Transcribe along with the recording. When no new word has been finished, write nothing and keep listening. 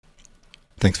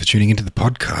Thanks for tuning into the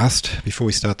podcast. Before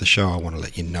we start the show, I want to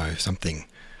let you know something.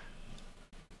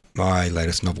 My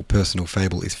latest novel, Personal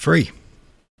Fable, is free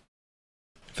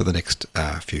for the next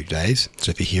few days. So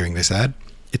if you're hearing this ad,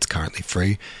 it's currently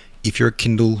free if you're a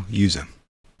Kindle user.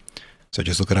 So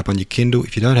just look it up on your Kindle.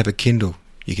 If you don't have a Kindle,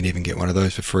 you can even get one of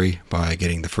those for free by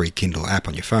getting the free Kindle app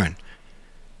on your phone.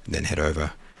 And then head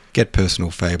over, get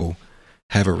Personal Fable,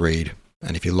 have a read,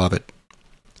 and if you love it,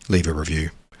 leave a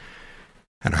review.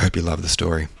 And I hope you love the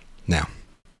story. Now,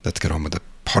 let's get on with the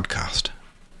podcast.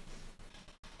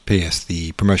 P.S.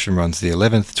 The promotion runs the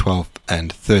 11th, 12th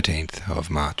and 13th of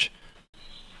March.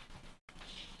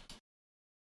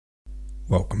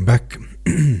 Welcome back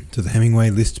to the Hemingway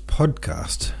List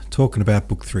podcast, talking about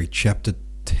Book 3, Chapter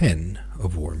 10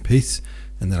 of War and Peace,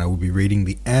 and then I will be reading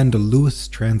the Ander Lewis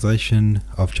translation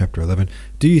of Chapter 11.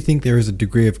 Do you think there is a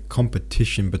degree of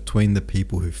competition between the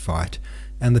people who fight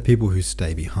and the people who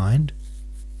stay behind?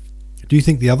 Do you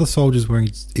think the other soldiers were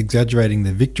exaggerating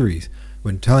their victories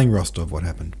when telling Rostov what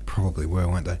happened? Probably were,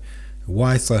 weren't they?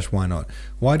 Why/why not?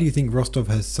 Why do you think Rostov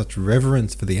has such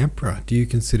reverence for the Emperor? Do you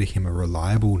consider him a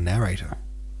reliable narrator?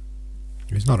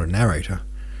 He's not a narrator.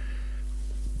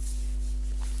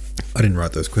 I didn't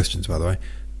write those questions, by the way.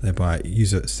 They're by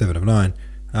user 7 of 9.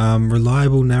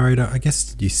 Reliable narrator, I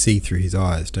guess you see through his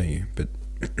eyes, don't you? But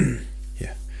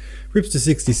yeah.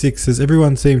 Ripster66 says,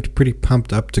 everyone seemed pretty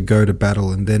pumped up to go to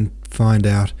battle and then find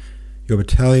out your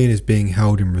battalion is being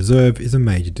held in reserve is a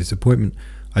major disappointment.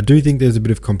 I do think there's a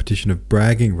bit of competition of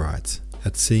bragging rights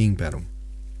at seeing battle.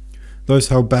 Those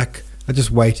held back are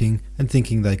just waiting and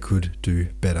thinking they could do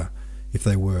better if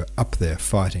they were up there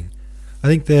fighting.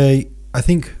 I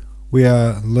think we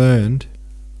are learned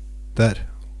that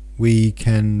we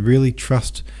can't really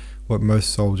trust what most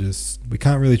soldiers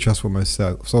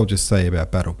say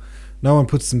about battle. No one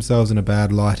puts themselves in a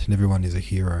bad light and everyone is a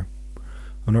hero.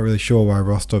 I'm not really sure why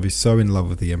Rostov is so in love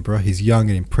with the Emperor. He's young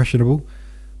and impressionable,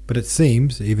 but it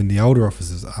seems even the older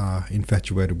officers are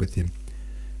infatuated with him.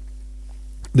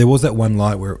 There was that one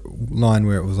line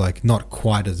where it was like not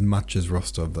quite as much as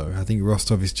Rostov though. I think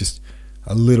Rostov is just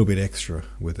a little bit extra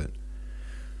with it.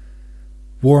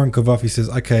 Warren Kovafi says,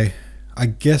 okay, I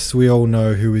guess we all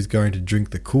know who is going to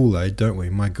drink the Kool-Aid, don't we?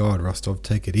 My God, Rostov,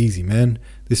 take it easy, man.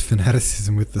 This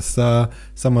fanaticism with the Tsar,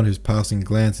 someone whose passing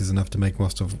glance is enough to make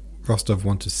Rostov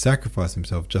want to sacrifice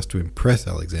himself just to impress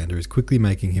Alexander, is quickly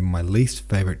making him my least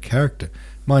favourite character.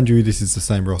 Mind you, this is the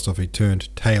same Rostov who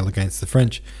turned tail against the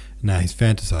French, and now he's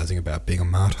fantasizing about being a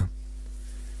martyr.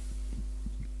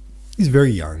 He's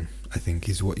very young, I think,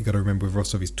 is what you got to remember with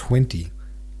Rostov. He's 20,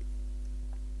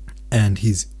 and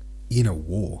he's in a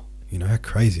war. You know, how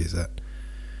crazy is that?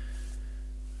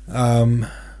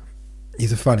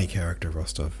 He's a funny character,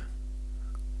 Rostov.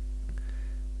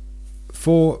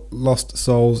 4 Lost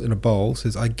Souls in a Bowl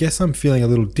says, I guess I'm feeling a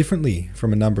little differently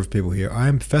from a number of people here. I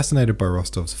am fascinated by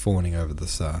Rostov's fawning over the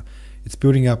Tsar. It's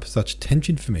building up such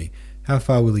tension for me. How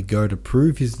far will he go to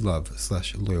prove his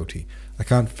love/loyalty? I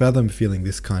can't fathom feeling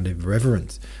this kind of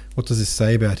reverence. What does this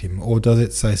say about him? Or does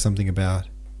it say something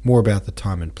more about the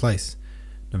time and place?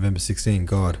 November 16,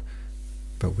 God.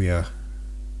 But we are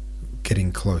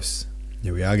getting close.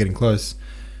 Yeah, we are getting close.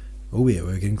 Oh yeah,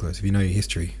 we're getting close. If you know your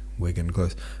history, we're getting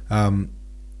close. I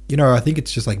think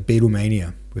it's just like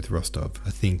Beatlemania with Rostov. I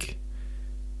think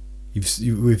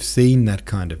we've seen that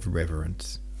kind of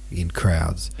reverence in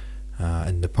crowds.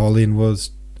 And Napoleon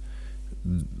was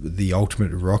the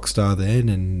ultimate rock star then,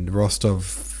 and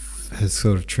Rostov has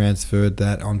sort of transferred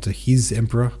that onto his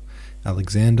emperor,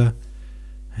 Alexander,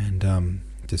 and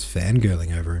just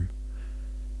fangirling over him.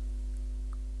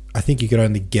 I think you could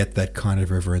only get that kind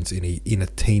of reverence in a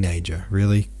teenager,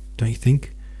 really, don't you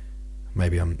think?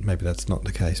 Maybe that's not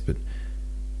the case, but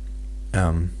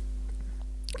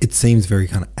it seems very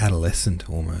kind of adolescent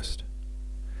almost.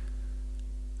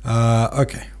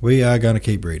 Okay, we are going to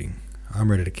keep reading. I'm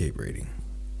ready to keep reading.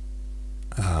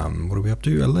 What are we up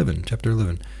to? 11, chapter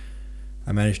 11.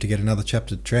 I managed to get another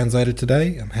chapter translated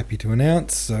today. I'm happy to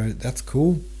announce, so that's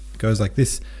cool. It goes like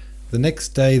this. The next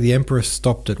day, the Emperor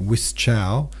stopped at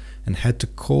Wischau and had to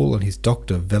call on his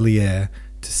doctor, Vellier,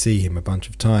 to see him a bunch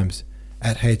of times.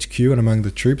 At HQ and among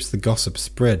the troops, the gossip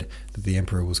spread that the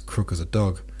Emperor was crook as a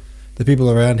dog. The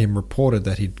people around him reported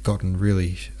that he'd gotten a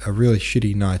really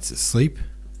shitty night's sleep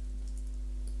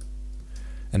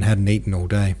and hadn't eaten all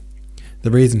day.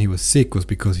 The reason he was sick was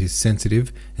because his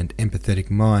sensitive and empathetic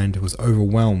mind was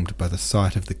overwhelmed by the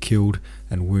sight of the killed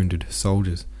and wounded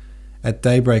soldiers. At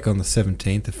daybreak on the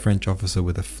 17th, a French officer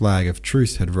with a flag of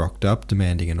truce had rocked up,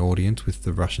 demanding an audience with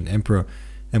the Russian Emperor,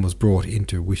 and was brought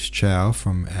into Wischau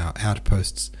from our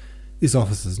outposts. This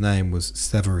officer's name was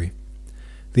Savary.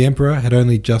 The emperor had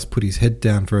only just put his head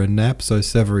down for a nap, so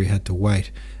Savary had to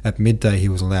wait. At midday he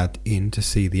was allowed in to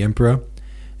see the emperor,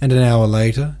 and an hour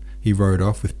later he rode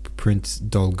off with Prince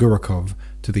Dolgorukov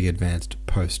to the advanced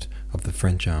post of the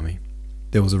French army.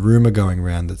 There was a rumour going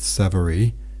round that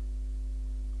Savary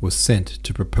was sent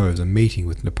to propose a meeting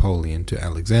with Napoleon to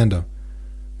Alexander.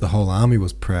 The whole army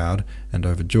was proud and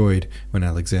overjoyed when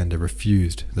Alexander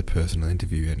refused the personal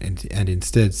interview and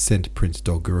instead sent Prince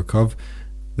Dolgorukov,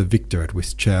 the victor at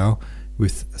Wischau,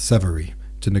 with Savary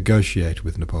to negotiate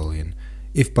with Napoleon,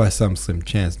 if by some slim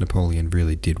chance Napoleon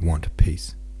really did want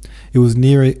peace. It was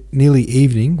nearly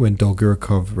evening when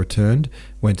Dolgorukov returned,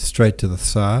 went straight to the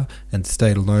Tsar, and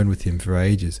stayed alone with him for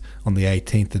ages. On the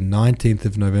 18th and 19th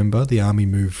of November, the army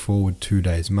moved forward 2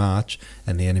 days' march,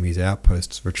 and the enemy's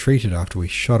outposts retreated after we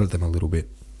shot at them a little bit.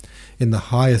 In the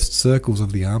highest circles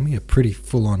of the army, a pretty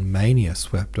full-on mania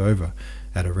swept over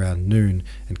at around noon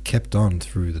and kept on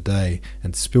through the day,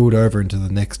 and spilled over into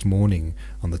the next morning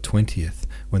on the 20th,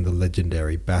 when the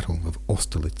legendary Battle of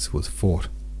Austerlitz was fought.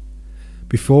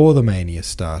 Before the mania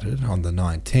started, on the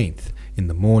 19th, in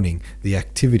the morning, the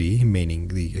activity, meaning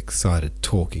the excited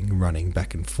talking, running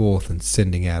back and forth and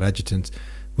sending out adjutants,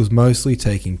 was mostly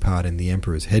taking part in the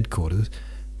Emperor's headquarters,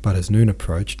 but as noon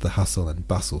approached, the hustle and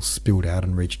bustle spilled out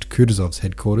and reached Kutuzov's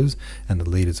headquarters and the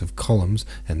leaders of columns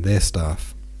and their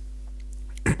staff.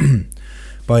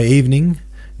 By evening,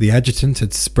 the adjutants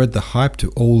had spread the hype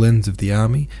to all ends of the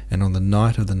army, and on the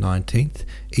night of the 19th,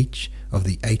 each of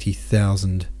the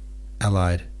 80,000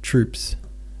 Allied troops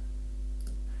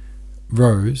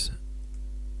rose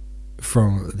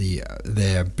from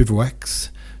their bivouacs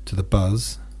to the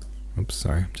buzz.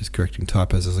 Just correcting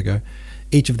typos as I go.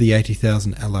 Each of the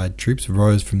 80,000 Allied troops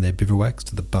rose from their bivouacs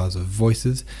to the buzz of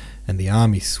voices, and the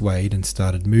army swayed and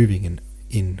started moving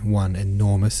in one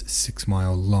enormous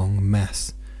 6-mile-long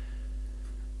mass.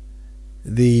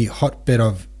 That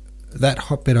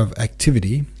hotbed of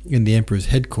activity in the Emperor's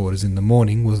headquarters in the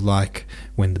morning was like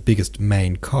when the biggest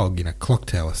main cog in a clock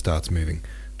tower starts moving,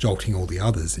 jolting all the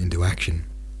others into action.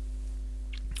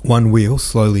 One wheel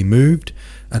slowly moved,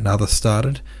 another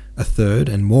started, a third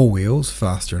and more wheels,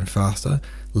 faster and faster,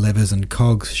 levers and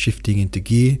cogs shifting into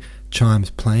gear, chimes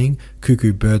playing,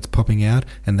 cuckoo birds popping out,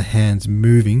 and the hands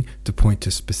moving to point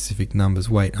to specific numbers.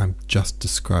 Wait, I'm just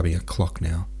describing a clock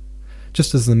now.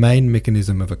 Just as the main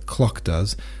mechanism of a clock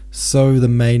does, so the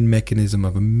main mechanism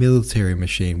of a military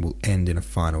machine will end in a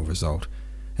final result.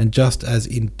 And just as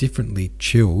indifferently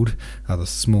chilled are the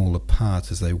smaller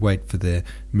parts as they wait for their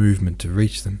movement to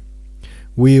reach them.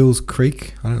 Wheels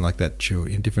creak. I don't like that chilled.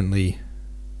 Indifferently.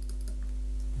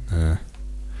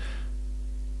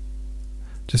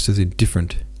 Just as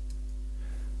indifferent.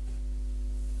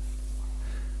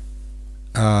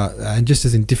 And just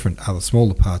as indifferent are the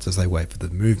smaller parts as they wait for the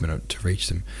movement to reach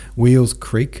them. Wheels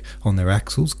creak on their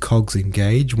axles, cogs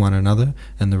engage one another,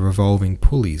 and the revolving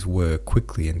pulleys whir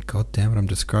quickly. And God damn it, I'm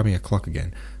describing a clock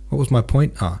again. What was my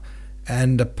point?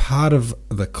 And a part of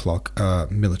the clock,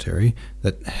 military,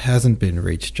 that hasn't been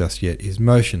reached just yet is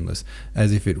motionless,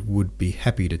 as if it would be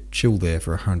happy to chill there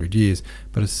for 100 years.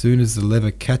 But as soon as the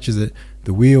lever catches it,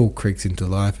 the wheel creaks into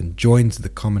life and joins the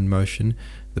common motion,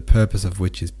 the purpose of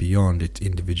which is beyond its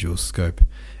individual scope.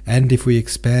 And if we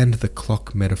expand the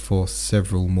clock metaphor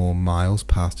several more miles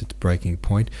past its breaking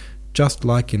point, just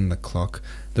like in the clock,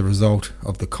 the result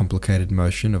of the complicated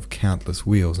motion of countless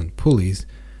wheels and pulleys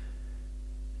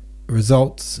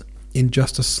results in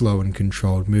just a slow and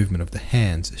controlled movement of the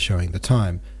hands showing the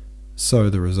time. So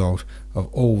the result of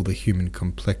all the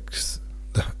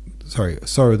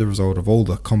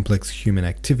complex human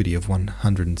activity of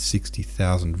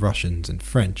 160,000 Russians and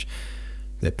French,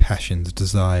 their passions,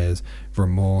 desires,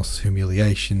 remorse,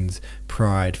 humiliations,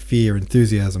 pride, fear,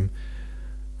 enthusiasm,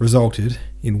 resulted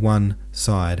in one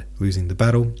side losing the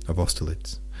Battle of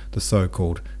Austerlitz, the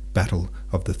so-called Battle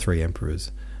of the Three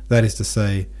Emperors. That is to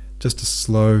say, just a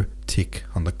slow tick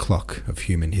on the clock of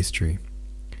human history.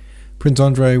 Prince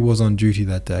Andrei was on duty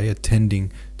that day,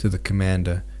 attending to the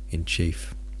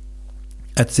commander-in-chief.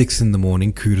 At 6 in the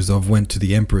morning, Kutuzov went to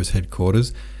the Emperor's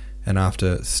headquarters, and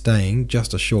after staying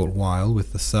just a short while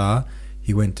with the Tsar,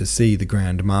 he went to see the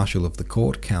Grand Marshal of the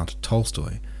court, Count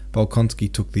Tolstoy.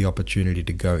 Bolkonsky took the opportunity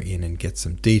to go in and get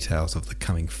some details of the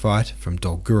coming fight from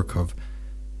Dolgorukov.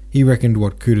 He reckoned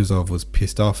what Kutuzov was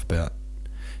pissed off about.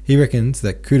 He reckons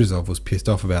that Kutuzov was pissed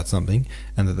off about something,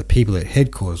 and that the people at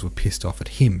headquarters were pissed off at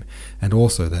him, and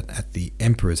also that at the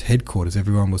Emperor's headquarters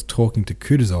everyone was talking to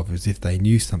Kutuzov as if they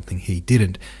knew something he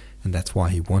didn't, and that's why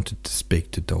he wanted to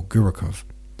speak to Dolgorukov.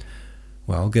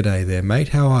 "Well, g'day there, mate,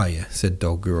 how are you?" said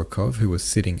Dolgorukov, who was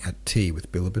sitting at tea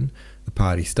with Bilibin. "The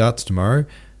party starts tomorrow.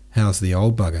 How's the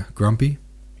old bugger? Grumpy?"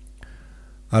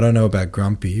 I don't know about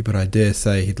Grumpy, but I dare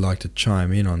say he'd like to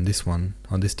chime in on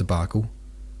this debacle.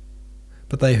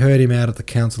 But they heard him out at the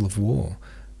Council of War,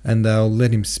 and they'll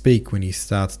let him speak when he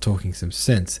starts talking some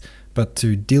sense, but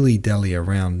to dilly-dally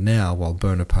around now while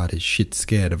Bonaparte is shit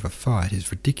scared of a fight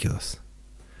is ridiculous.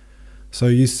 So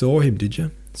you saw him, did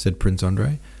you? Said Prince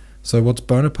Andrei. So what's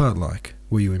Bonaparte like?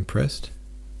 Were you impressed?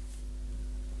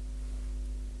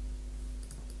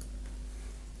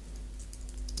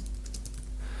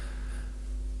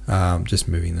 Just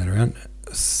moving that around.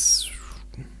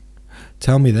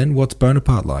 Tell me then, what's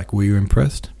Bonaparte like? Were you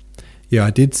impressed? Yeah,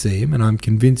 I did see him, and I'm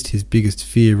convinced his biggest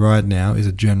fear right now is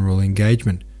a general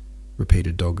engagement,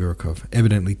 repeated Dolgorukov,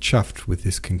 evidently chuffed with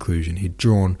this conclusion he'd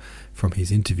drawn from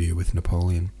his interview with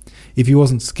Napoleon. If he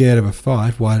wasn't scared of a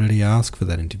fight, why did he ask for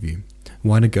that interview?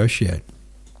 Why negotiate?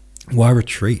 Why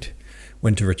retreat,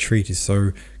 when to retreat is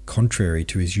so contrary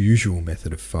to his usual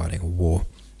method of fighting a war?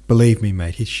 Believe me,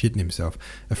 mate, he's shitting himself,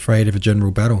 afraid of a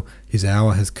general battle. His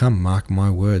hour has come, mark my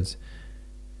words.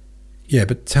 Yeah,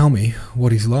 but tell me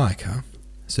what he's like, huh?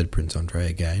 Said Prince Andrei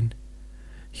again.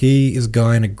 He is a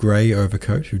guy in a grey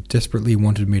overcoat who desperately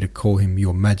wanted me to call him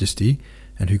Your Majesty,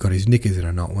 and who got his knickers in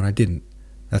a knot when I didn't.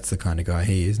 That's the kind of guy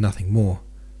he is, nothing more,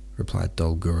 replied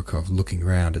Dolgorukov, looking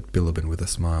round at Bilibin with a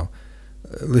smile.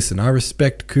 Listen, I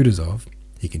respect Kutuzov,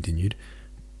 he continued,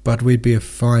 but we'd be a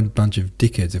fine bunch of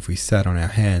dickheads if we sat on our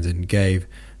hands and gave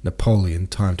Napoleon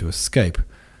time to escape,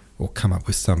 or come up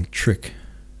with some trick.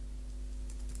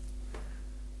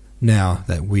 Now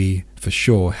that we for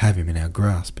sure have him in our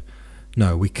grasp.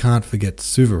 No, we can't forget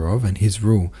Suvorov and his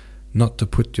rule, not to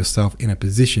put yourself in a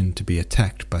position to be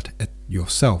attacked, but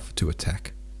yourself to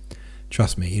attack.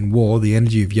 Trust me, in war the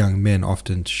energy of young men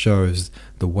often shows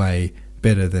the way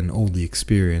better than all the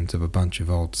experience of a bunch of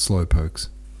old slowpokes.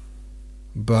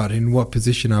 But in what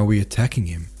position are we attacking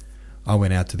him? I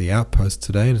went out to the outpost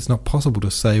today, and it's not possible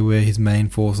to say where his main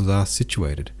forces are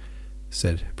situated,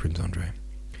 said Prince Andrei.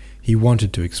 He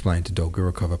wanted to explain to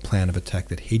Dolgorukov a plan of attack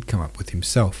that he'd come up with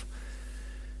himself.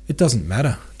 It doesn't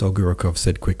matter, Dolgorukov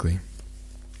said quickly.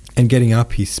 And getting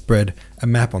up, he spread a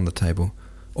map on the table.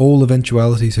 All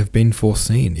eventualities have been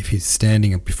foreseen if he's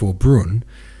standing up before Brunn.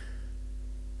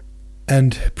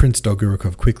 And Prince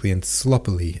Dolgorukov quickly and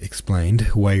sloppily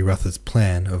explained Weyrother's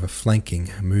plan of a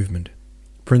flanking movement.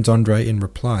 Prince Andrei, in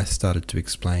reply, started to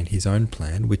explain his own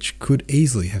plan, which could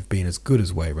easily have been as good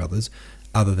as Weyrother's,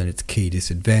 other than its key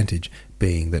disadvantage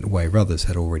being that Weyrother's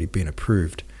had already been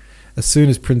approved. As soon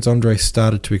as Prince Andrei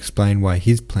started to explain why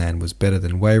his plan was better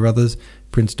than Weyrother's,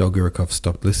 Prince Dolgorukov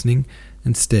stopped listening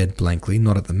and stared blankly,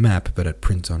 not at the map, but at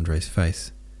Prince Andrei's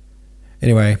face.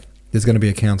 Anyway, there's going to be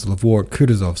a council of war at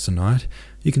Kutuzov's tonight.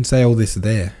 You can say all this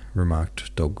there,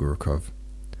 remarked Dolgorukov.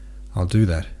 I'll do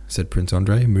that, said Prince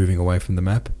Andrei, moving away from the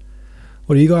map.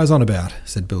 What are you guys on about?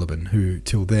 Said Bilibin, who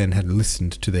till then had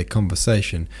listened to their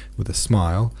conversation with a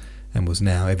smile and was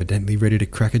now evidently ready to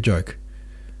crack a joke.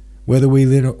 Whether we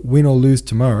win or lose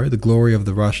tomorrow, the glory of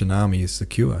the Russian army is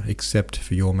secure, except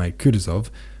for your mate Kutuzov.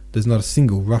 There's not a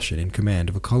single Russian in command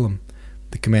of a column.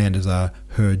 The commanders are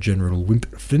Herr General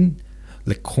Wimpfen,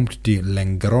 Le Comte de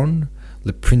Langron,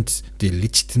 Le Prince de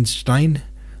Liechtenstein,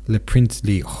 Le Prince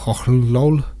de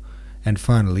Hochlol, and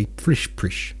finally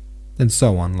Prish, and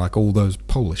so on, like all those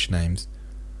Polish names.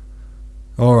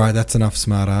 All right, that's enough,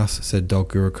 smartass, said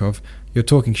Dolgorukov. You're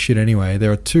talking shit anyway.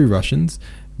 There are 2 Russians,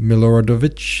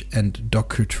 Miloradovich and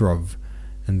Dokutrov,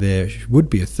 and there would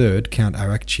be a third, Count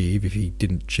Arakcheev, if he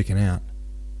didn't chicken out.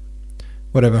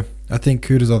 Whatever, I think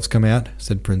Kutuzov's come out,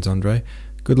 said Prince Andrei.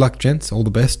 Good luck, gents, all the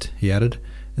best, he added,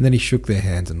 and then he shook their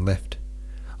hands and left.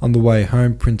 On the way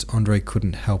home, Prince Andrei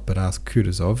couldn't help but ask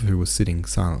Kutuzov, who was sitting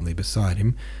silently beside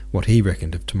him, what he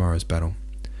reckoned of tomorrow's battle.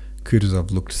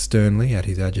 Kutuzov looked sternly at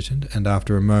his adjutant, and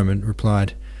after a moment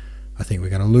replied, I think we're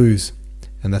going to lose,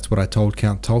 and that's what I told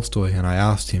Count Tolstoy, and I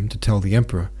asked him to tell the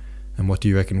Emperor. And what do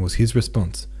you reckon was his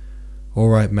response? All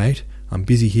right, mate, I'm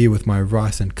busy here with my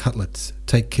rice and cutlets.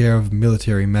 Take care of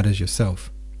military matters yourself.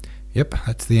 Yep,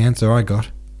 that's the answer I got.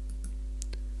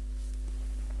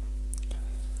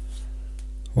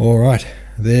 All right,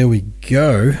 there we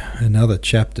go. Another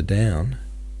chapter down.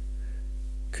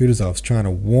 Kutuzov's trying to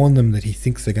warn them that he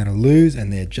thinks they're going to lose,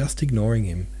 and they're just ignoring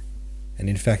him. And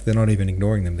in fact, they're not even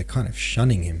ignoring them. They're kind of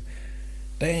shunning him.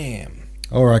 Damn.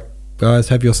 All right, guys,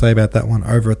 have your say about that one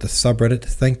over at the subreddit.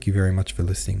 Thank you very much for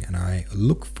listening, and I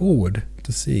look forward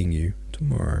to seeing you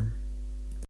tomorrow.